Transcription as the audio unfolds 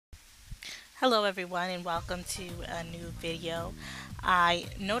Hello, everyone, and welcome to a new video. I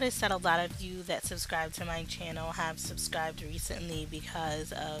noticed that a lot of you that subscribe to my channel have subscribed recently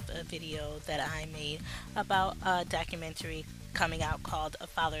because of a video that I made about a documentary coming out called A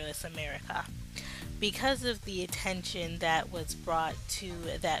Fatherless America. Because of the attention that was brought to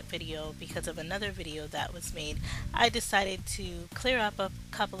that video, because of another video that was made, I decided to clear up a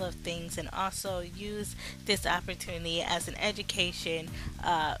couple of things and also use this opportunity as an education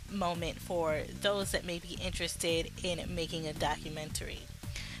moment for those that may be interested in making a documentary.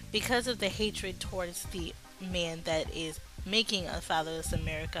 Because of the hatred towards the man that is making a fatherless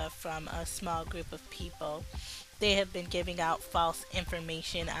America from a small group of people, they have been giving out false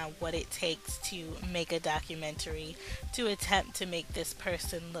information on what it takes to make a documentary to attempt to make this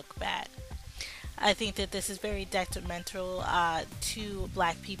person look bad. I think that this is very detrimental to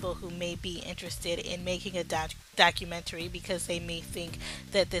black people who may be interested in making a documentary because they may think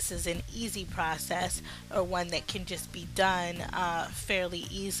that this is an easy process or one that can just be done fairly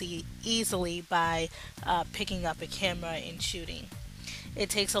easily by picking up a camera and shooting. It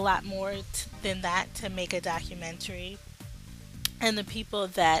takes a lot more than that to make a documentary. And the people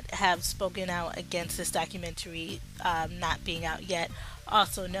that have spoken out against this documentary not being out yet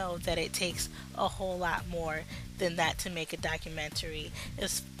also know that it takes a whole lot more than that to make a documentary,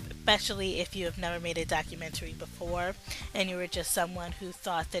 especially if you have never made a documentary before and you were just someone who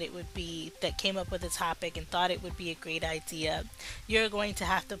thought that that came up with a topic and thought it would be a great idea. You're going to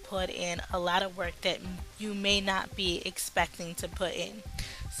have to put in a lot of work that you may not be expecting to put in.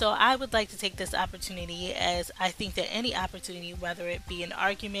 So I would like to take this opportunity, as I think that any opportunity, whether it be an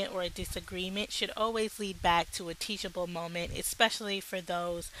argument or a disagreement, should always lead back to a teachable moment, especially for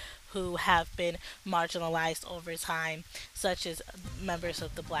those who have been marginalized over time, such as members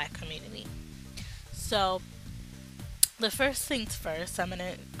of the black community. So the first things first, I'm going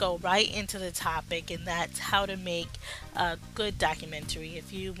to go right into the topic, and that's how to make a good documentary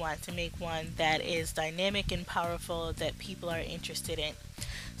if you want to make one that is dynamic and powerful that people are interested in.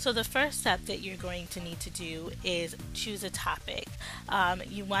 So the first step that you're going to need to do is choose a topic.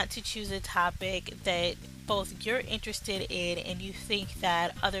 You want to choose a topic that both you're interested in and you think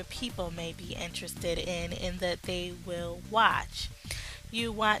that other people may be interested in and that they will watch.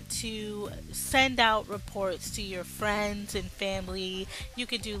 You want to send out reports to your friends and family. You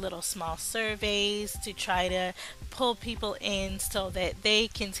could do little small surveys to try to pull people in so that they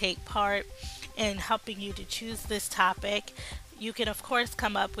can take part in helping you to choose this topic. You can, of course,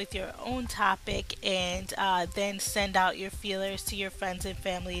 come up with your own topic and then send out your feelers to your friends and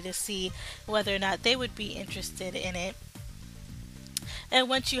family to see whether or not they would be interested in it. And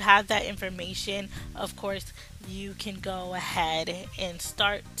once you have that information, of course, you can go ahead and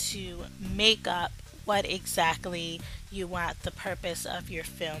start to make up what exactly you want the purpose of your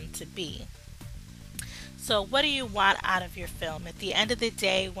film to be. So what do you want out of your film? At the end of the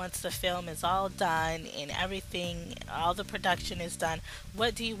day, once the film is all done and everything, all the production is done,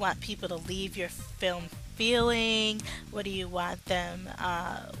 what do you want people to leave your film feeling? What do you want them,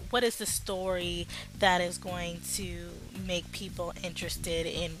 what is the story that is going to make people interested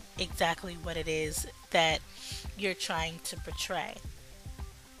in exactly what it is that you're trying to portray?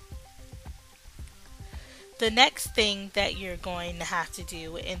 The next thing that you're going to have to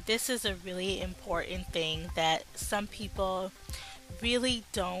do, and this is a really important thing that some people really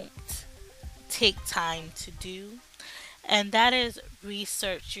don't take time to do, and that is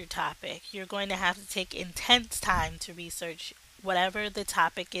research your topic. You're going to have to take intense time to research whatever the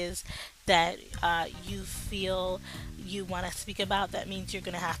topic is that you feel you want to speak about. That means you're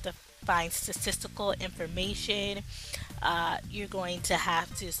going to have to find statistical information. You're going to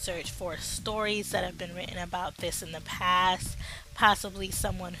have to search for stories that have been written about this in the past, possibly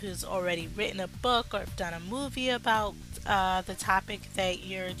someone who's already written a book or done a movie about the topic that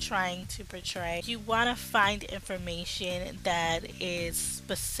you're trying to portray. You want to find information that is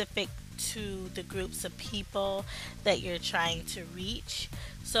specific to the groups of people that you're trying to reach.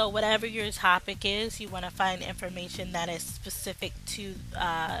 So whatever your topic is, you want to find information that is specific to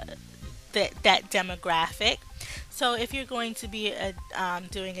that demographic. So if you're going to be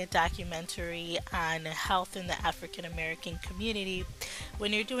doing a documentary on health in the African American community,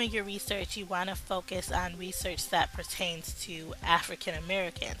 when you're doing your research, you want to focus on research that pertains to African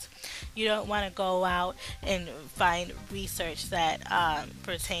Americans. You don't want to go out and find research that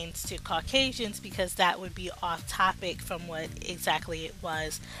pertains to Caucasians, because that would be off topic from what exactly it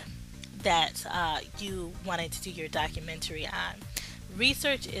was that you wanted to do your documentary on.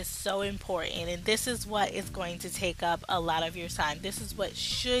 Research is so important, and this is what is going to take up a lot of your time. This is what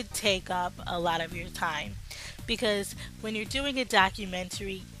should take up a lot of your time. Because when you're doing a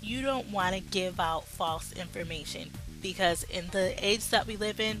documentary, you don't want to give out false information. Because in the age that we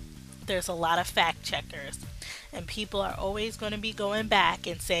live in, there's a lot of fact checkers. And people are always going to be going back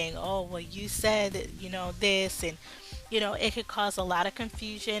and saying, oh, well, you said, this. And, it could cause a lot of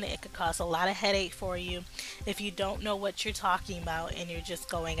confusion. It could cause a lot of headache for you if you don't know what you're talking about and you're just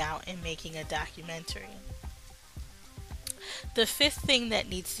going out and making a documentary. The fifth thing that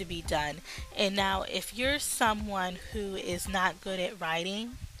needs to be done, and now if you're someone who is not good at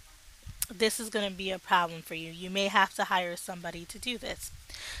writing, this is going to be a problem for you. You may have to hire somebody to do this.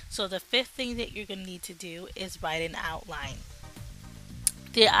 So the fifth thing that you're going to need to do is write an outline.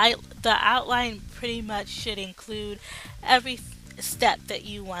 The outline pretty much should include every step that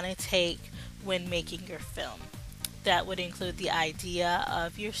you want to take when making your film. That would include the idea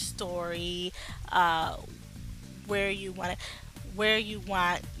of your story, where you want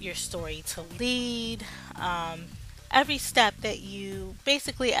your story to lead, every step that you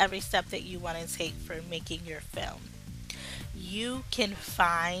want to take for making your film. You can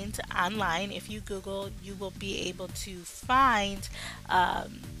find online, if you Google, you will be able to find uh,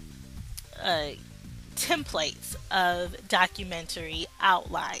 templates of documentary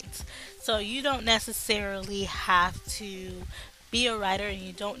outlines. So you don't necessarily have to be a writer, and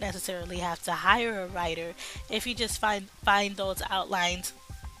you don't necessarily have to hire a writer. If you just find those outlines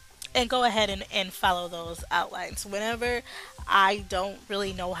and go ahead and follow those outlines. Whenever I don't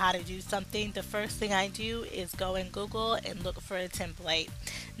really know how to do something, the first thing I do is go in Google and look for a template.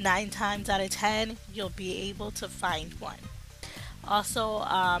 9 times out of 10, you'll be able to find one. Also,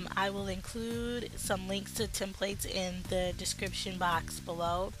 I will include some links to templates in the description box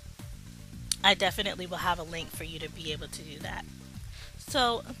below. I definitely will have a link for you to be able to do that.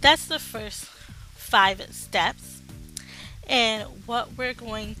 So that's the first 5 steps. And what we're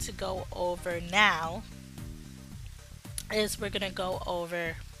going to go over now is we're going to go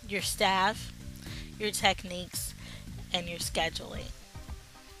over your staff, your techniques, and your scheduling.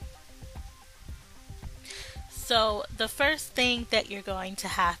 So the first thing that you're going to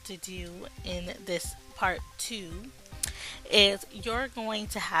have to do in this part 2 is you're going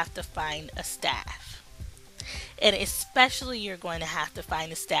to have to find a staff. And especially you're going to have to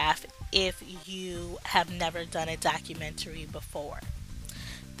find a staff if you have never done a documentary before.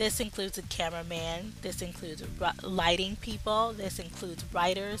 This includes a cameraman, this includes lighting people, this includes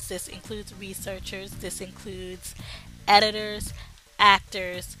writers, this includes researchers, this includes editors,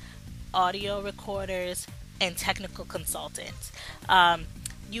 actors, audio recorders, and technical consultants.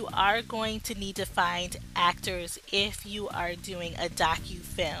 You are going to need to find actors if you are doing a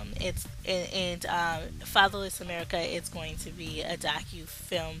docu-film. Fatherless America is going to be a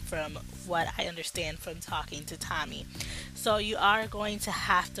docu-film from what I understand from talking to Tommy. So you are going to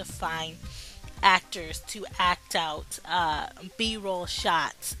have to find actors to act out B-roll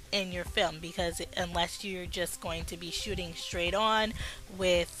shots in your film, because unless you're just going to be shooting straight on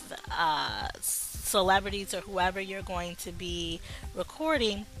with celebrities or whoever you're going to be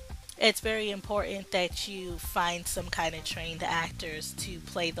recording, it's very important that you find some kind of trained actors to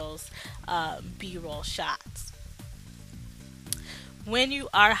play those B-roll shots. When you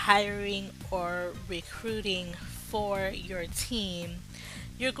are hiring or recruiting for your team,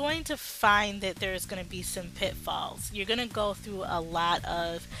 you're going to find that there's going to be some pitfalls. You're going to go through a lot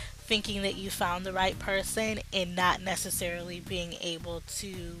of thinking that you found the right person and not necessarily being able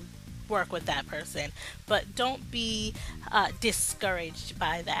to work with that person. But don't be discouraged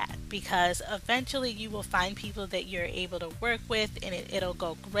by that, because eventually you will find people that you're able to work with, and it'll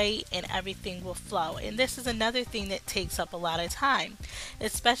go great and everything will flow. And this is another thing that takes up a lot of time,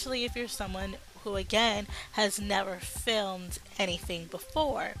 especially if you're someone who, again, has never filmed anything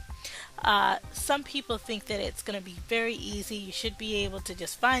before. Some people think that it's going to be very easy. You should be able to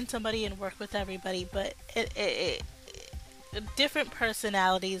just find somebody and work with everybody, but different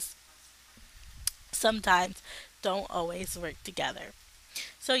personalities sometimes don't always work together.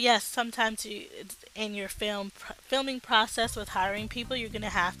 So yes, sometimes in your filming process with hiring people, you're going to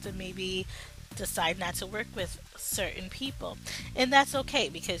have to maybe decide not to work with certain people. And that's okay,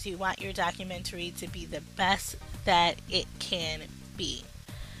 because you want your documentary to be the best that it can be.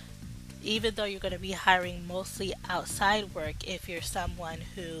 Even though you're going to be hiring mostly outside work, if you're someone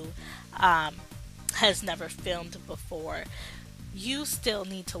who has never filmed before, you still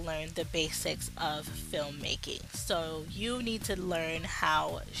need to learn the basics of filmmaking. So you need to learn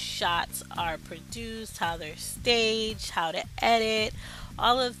how shots are produced, how they're staged, how to edit,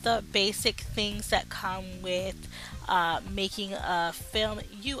 all of the basic things that come with making a film.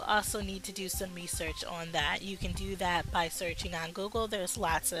 You also need to do some research on that. You can do that by searching on Google. There's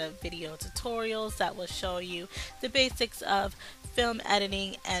lots of video tutorials that will show you the basics of film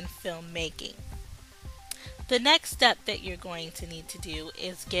editing and filmmaking. The next step that you're going to need to do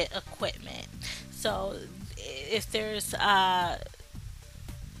is get equipment. So if there's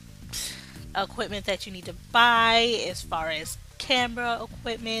equipment that you need to buy, as far as camera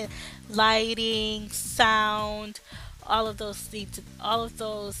equipment, lighting, sound, all of those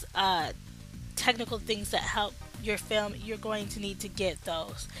technical things that help your film, you're going to need to get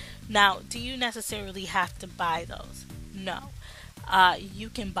those. Now, do you necessarily have to buy those? No. You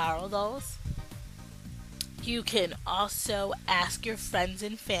can borrow those. You can also ask your friends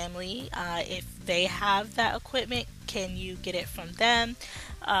and family if they have that equipment. Can you get it from them?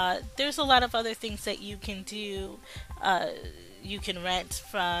 There's a lot of other things that you can do. You can rent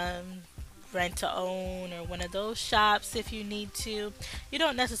to own or one of those shops if you need to. You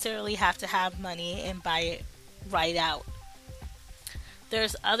don't necessarily have to have money and buy it right out.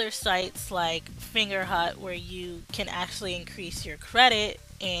 There's other sites like Fingerhut where you can actually increase your credit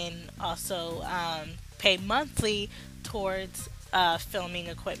and also pay monthly towards filming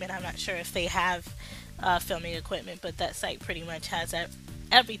equipment. I'm not sure if they have filming equipment, but that site pretty much has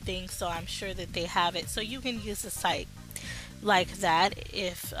everything, so I'm sure that they have it. So you can use a site like that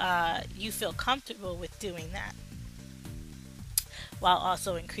if you feel comfortable with doing that, while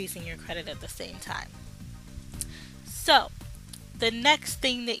also increasing your credit at the same time. So, the next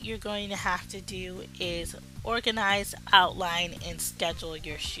thing that you're going to have to do is organize, outline, and schedule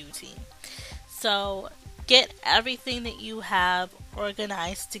your shooting. So, get everything that you have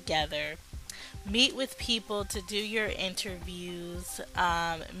organized together. Meet with people to do your interviews.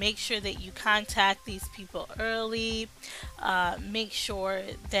 Make sure that you contact these people early. Make sure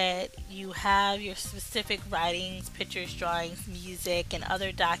that you have your specific writings, pictures, drawings, music, and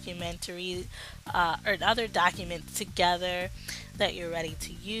other or other documents together that you're ready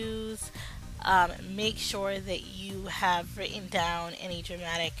to use. Make sure that you have written down any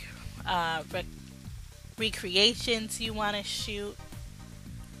dramatic recreations you want to shoot,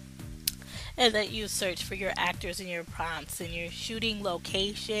 and that you search for your actors and your prompts and your shooting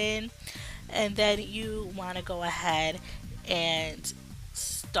location. And then you want to go ahead and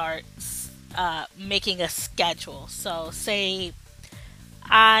start making a schedule. So say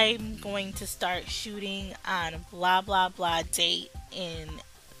I'm going to start shooting on blah blah blah date, and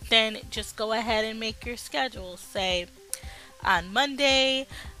then just go ahead and make your schedule. Say on Monday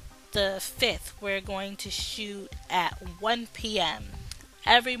the 5th we're going to shoot at 1 p.m.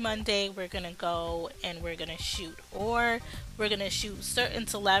 Every Monday we're going to go and we're going to shoot, or we're going to shoot certain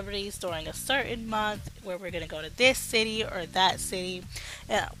celebrities during a certain month where we're going to go to this city or that city.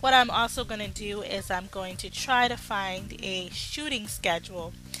 And what I'm also going to do is I'm going to try to find a shooting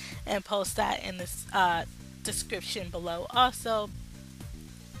schedule and post that in this description below also.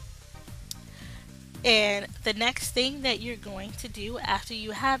 And the next thing that you're going to do after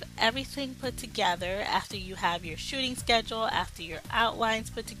you have everything put together, after you have your shooting schedule, after your outlines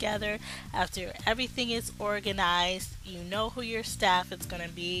put together, after everything is organized, you know who your staff is going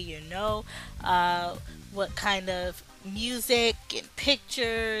to be, you know what kind of music and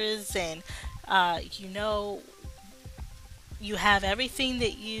pictures, and you know you have everything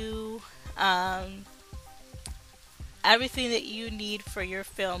that you need for your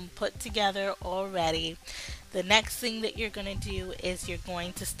film put together already. The next thing that you're going to do is you're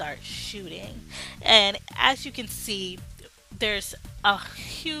going to start shooting. And as you can see, there's a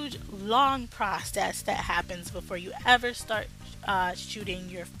huge long process that happens before you ever start shooting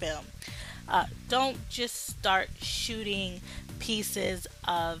your film. Don't just start shooting pieces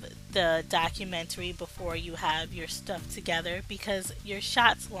of the documentary before you have your stuff together, because your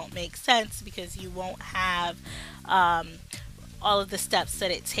shots won't make sense, because you won't have all of the steps that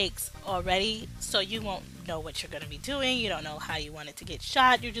it takes already. So you won't know what you're going to be doing. You don't know how you want it to get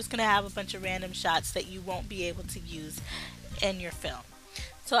shot. You're just going to have a bunch of random shots that you won't be able to use in your film.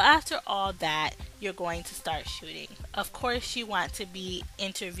 So after all that, you're going to start shooting. Of course, you want to be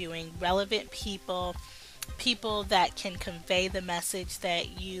interviewing relevant people, people that can convey the message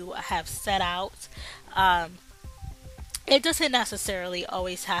that you have set out. It doesn't necessarily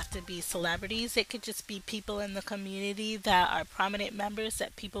always have to be celebrities. It could just be people in the community that are prominent members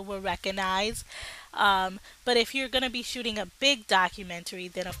that people will recognize. But if you're going to be shooting a big documentary,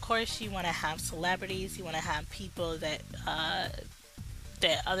 then of course you want to have celebrities. You want to have people that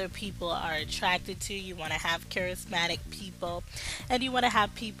other people are attracted to. You want to have charismatic people, and you want to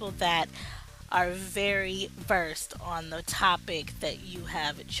have people that are very versed on the topic that you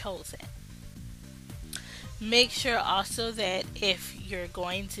have chosen. Make sure also that if you're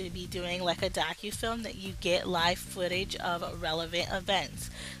going to be doing like a docu-film, that you get live footage of relevant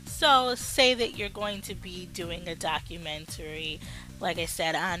events. So say that you're going to be doing a documentary, like I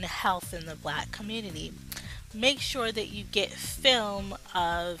said, on health in the black community. Make sure that you get film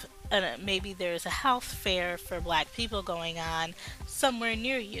of maybe there's a health fair for black people going on somewhere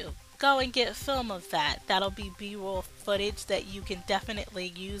near you. Go and get film of that. That'll be B-roll footage that you can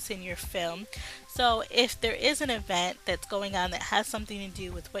definitely use in your film. So if there is an event that's going on that has something to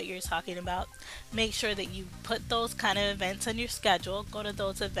do with what you're talking about, make sure that you put those kind of events on your schedule. Go to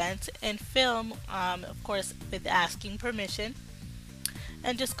those events and film, of course, with asking permission,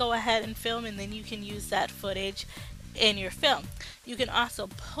 and just go ahead and film, and then you can use that footage in your film. You can also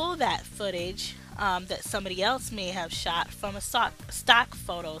pull that footage that somebody else may have shot from a stock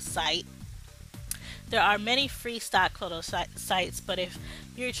photo site. There are many free stock photo sites, but if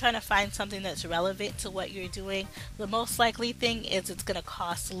you're trying to find something that's relevant to what you're doing, the most likely thing is it's going to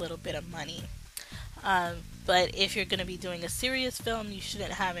cost a little bit of money. But if you're going to be doing a serious film, you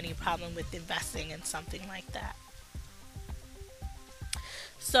shouldn't have any problem with investing in something like that.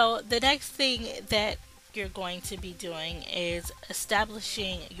 So the next thing that you're going to be doing is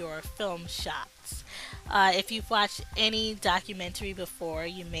establishing your film shots. If you've watched any documentary before,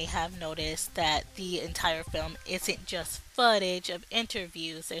 you may have noticed that the entire film isn't just footage of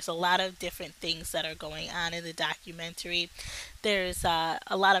interviews. There's a lot of different things that are going on in the documentary. There's a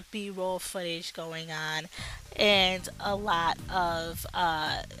lot of B-roll footage going on, and a lot of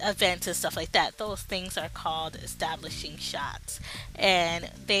events and stuff like that. Those things are called establishing shots, and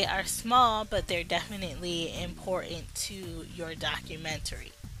they are small, but they're definitely important to your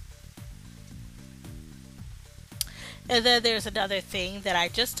documentary. And then there's another thing that I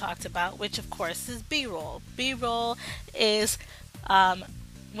just talked about, which of course is B-roll. B-roll is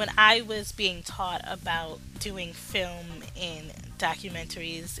when I was being taught about doing film in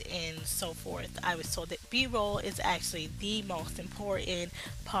documentaries and so forth, I was told that B-roll is actually the most important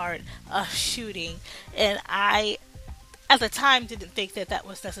part of shooting. And I, at the time, didn't think that that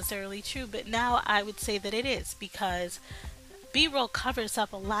was necessarily true, but now I would say that it is, because B-roll covers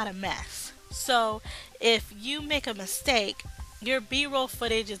up a lot of mess. So if you make a mistake, your B-roll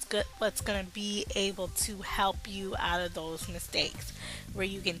footage is what's going to be able to help you out of those mistakes. Where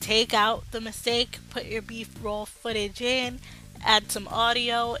you can take out the mistake, put your B-roll footage in, add some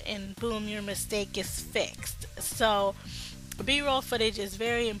audio, and boom, your mistake is fixed. So B-roll footage is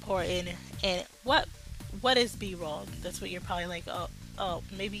very important. And what is B-roll? That's what you're probably like, oh,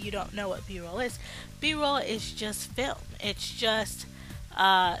 maybe you don't know what B-roll is. B-roll is just film. It's just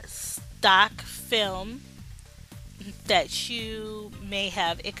stock film that you may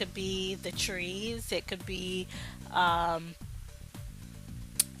have. It could be the trees, it could be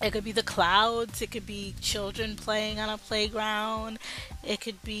the clouds, it could be children playing on a playground, it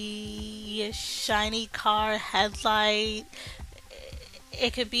could be a shiny car headlight,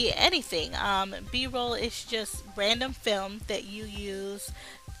 it could be anything. B-roll is just random film that you use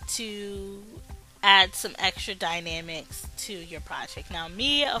to add some extra dynamics to your project. Now,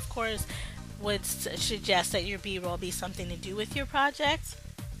 me, of course, would suggest that your B-roll be something to do with your project,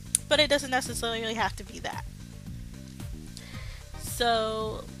 but it doesn't necessarily have to be that.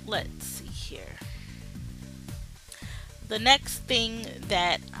 So, let's see here. The next thing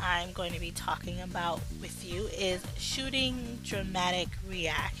that I'm going to be talking about with you is shooting dramatic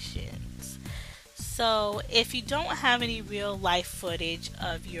reactions. So if you don't have any real life footage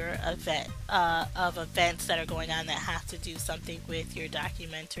of your event, of events that are going on that have to do something with your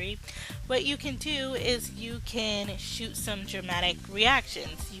documentary, what you can do is you can shoot some dramatic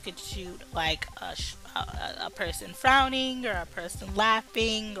reactions. You could shoot like a person frowning, or a person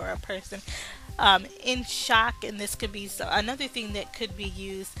laughing, or a person in shock, and this could be another thing that could be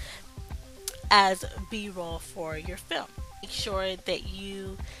used as B-roll for your film. Make sure that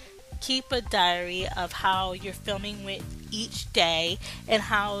you keep a diary of how your filming went each day and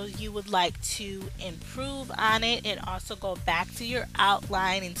how you would like to improve on it, and also go back to your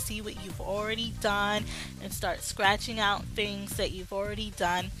outline and see what you've already done and start scratching out things that you've already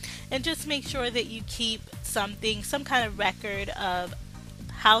done, and just make sure that you keep some kind of record of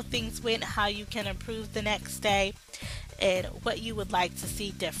how things went, how you can improve the next day, and what you would like to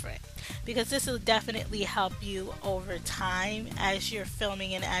see different, because this will definitely help you over time as you're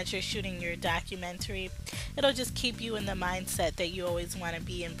filming and as you're shooting your documentary. It'll just keep you in the mindset that you always want to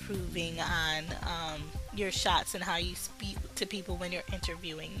be improving on your shots and how you speak to people when you're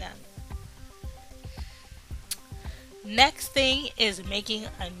interviewing them. Next thing is making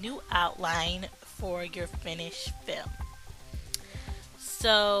a new outline for your finished film.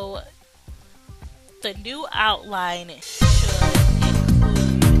 So the new outline should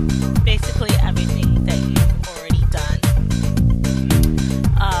include basically everything that you've already done.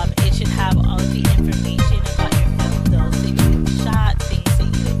 It should have all of the information about your film, those that you've shot, things that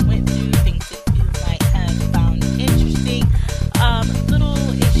you went through, things that you might have found interesting.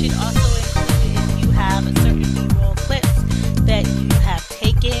 It should also include if you have a certain B-roll clips that you have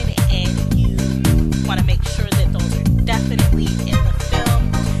taken and you want to make sure that those are definitely in the film.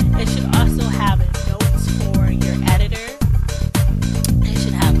 It should also have notes for your editor. It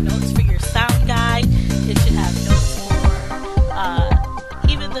should have notes for your sound guide. It should have notes for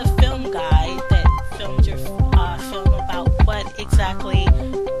even the film guide that filmed your film about what exactly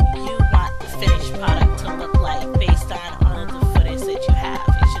you want the finished product to look like based on all of the footage that you have.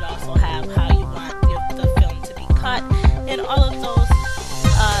 It should also have how you want the film to be cut and all of those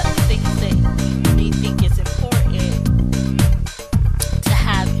things that you may think is important to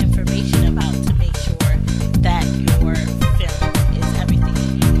have information about to make sure that your film is everything that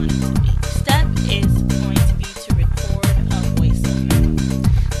you want it to be. Step is going to be to record a voiceover.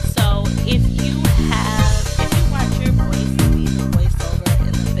 So if you want your voice to be the voiceover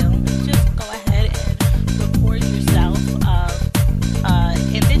in the film, just go ahead and record yourself.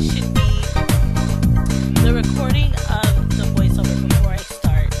 And this should be the recording of the voiceover before I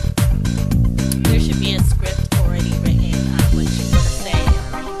start. There should be a script already written on what you want to say and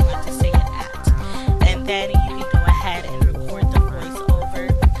where you want to say it at. And then you can go ahead and record the voiceover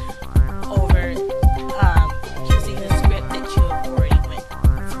using the script that you have already went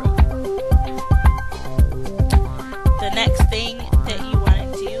through. The next thing that you want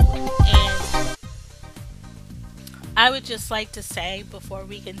to do, and I would just like to say before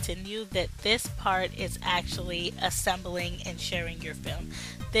we continue that this part is actually assembling and sharing your film.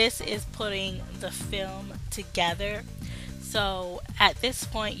 This is putting the film together. So at this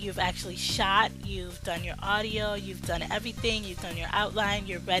point you've actually shot, you've done your audio, you've done everything, you've done your outline,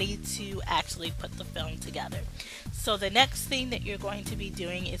 you're ready to actually put the film together. So the next thing that you're going to be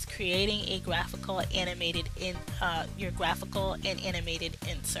doing is creating a your graphical and animated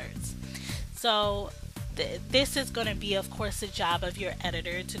inserts. So this is going to be, of course, the job of your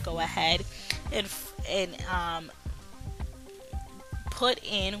editor to go ahead and put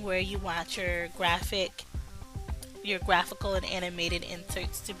in where you want your graphical and animated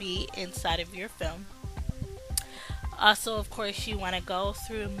inserts to be inside of your film. Also, of course, you want to go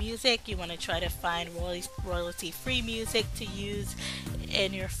through music. You want to try to find royalty-free music to use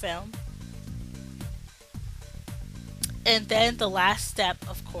in your film. And then the last step,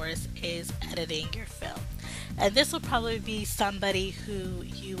 of course, is editing your film. And this will probably be somebody who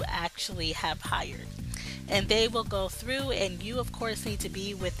you actually have hired. And they will go through, and you, of course, need to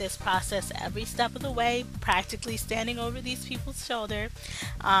be with this process every step of the way, practically standing over these people's shoulder.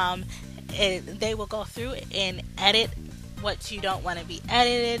 And they will go through and edit what you don't want to be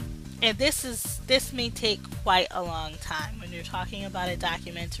edited. And this may take quite a long time. When you're talking about a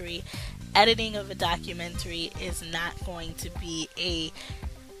documentary, editing of a documentary is not going to be a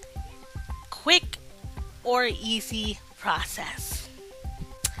quick or easy process.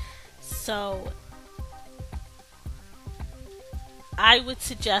 So I would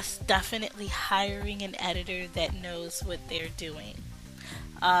suggest definitely hiring an editor that knows what they're doing,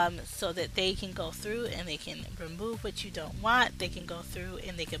 so that they can go through and they can remove what you don't want. They can go through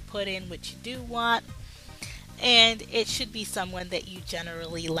and they can put in what you do want. And it should be someone that you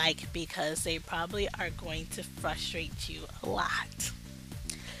generally like, because they probably are going to frustrate you a lot.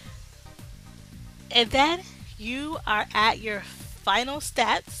 And then you are at your final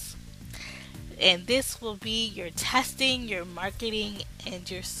steps. And this will be your testing, your marketing, and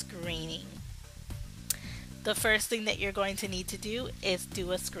your screening. The first thing that you're going to need to do is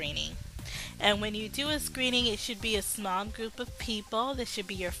do a screening. And when you do a screening, it should be a small group of people. This should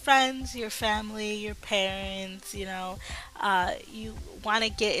be your friends, your family, your parents, you want to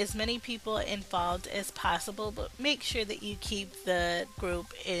get as many people involved as possible, but make sure that you keep the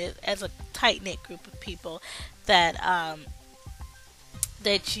group as a tight-knit group of people that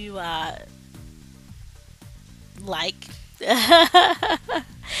you like.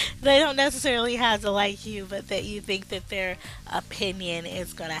 They don't necessarily have to like you, but that you think that their opinion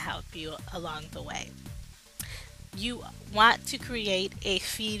is going to help you along the way. You want to create a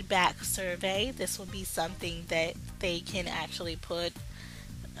feedback survey. This will be something that they can actually put,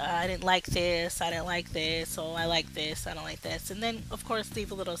 I didn't like this, I didn't like this, oh, I like this, I don't like this. And then, of course,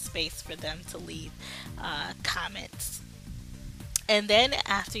 leave a little space for them to leave comments. And then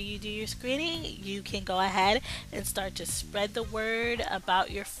after you do your screening, you can go ahead and start to spread the word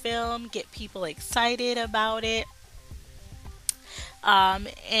about your film, get people excited about it.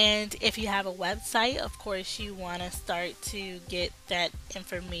 And if you have a website, of course, you want to start to get that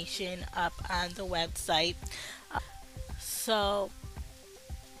information up on the website. So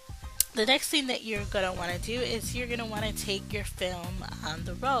the next thing that you're going to want to do is you're going to want to take your film on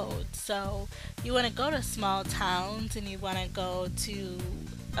the road. So you want to go to small towns and you want to go to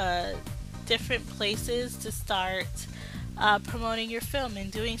different places to start promoting your film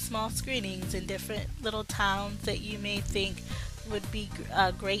and doing small screenings in different little towns that you may think would be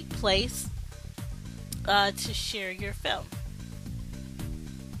a great place to share your film.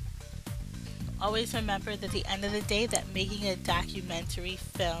 Always remember that at the end of the day that making a documentary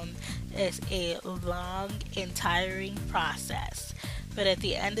film is a long and tiring process. But at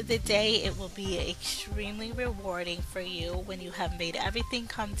the end of the day, it will be extremely rewarding for you when you have made everything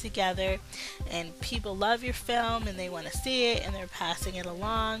come together and people love your film and they want to see it and they're passing it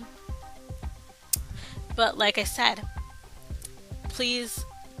along. But like I said, please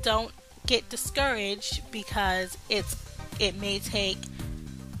don't get discouraged because it may take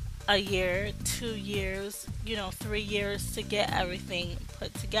a year, 2 years, 3 years to get everything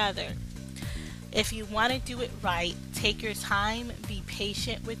put together. If you want to do it right, take your time, be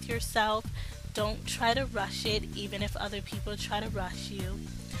patient with yourself. Don't try to rush it, even if other people try to rush you.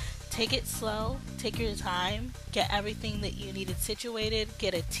 Take it slow, take your time, get everything that you needed situated,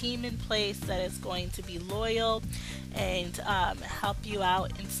 get a team in place that is going to be loyal and help you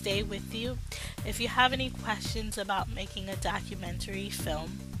out and stay with you. If you have any questions about making a documentary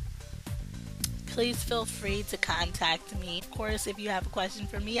film, please feel free to contact me. Of course, if you have a question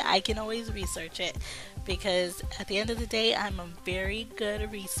for me, I can always research it because at the end of the day, I'm a very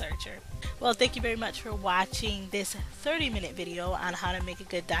good researcher. Well, thank you very much for watching this 30-minute video on how to make a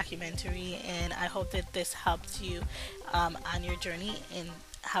good documentary, and I hope that this helped you on your journey, and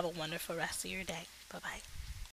have a wonderful rest of your day. Bye-bye.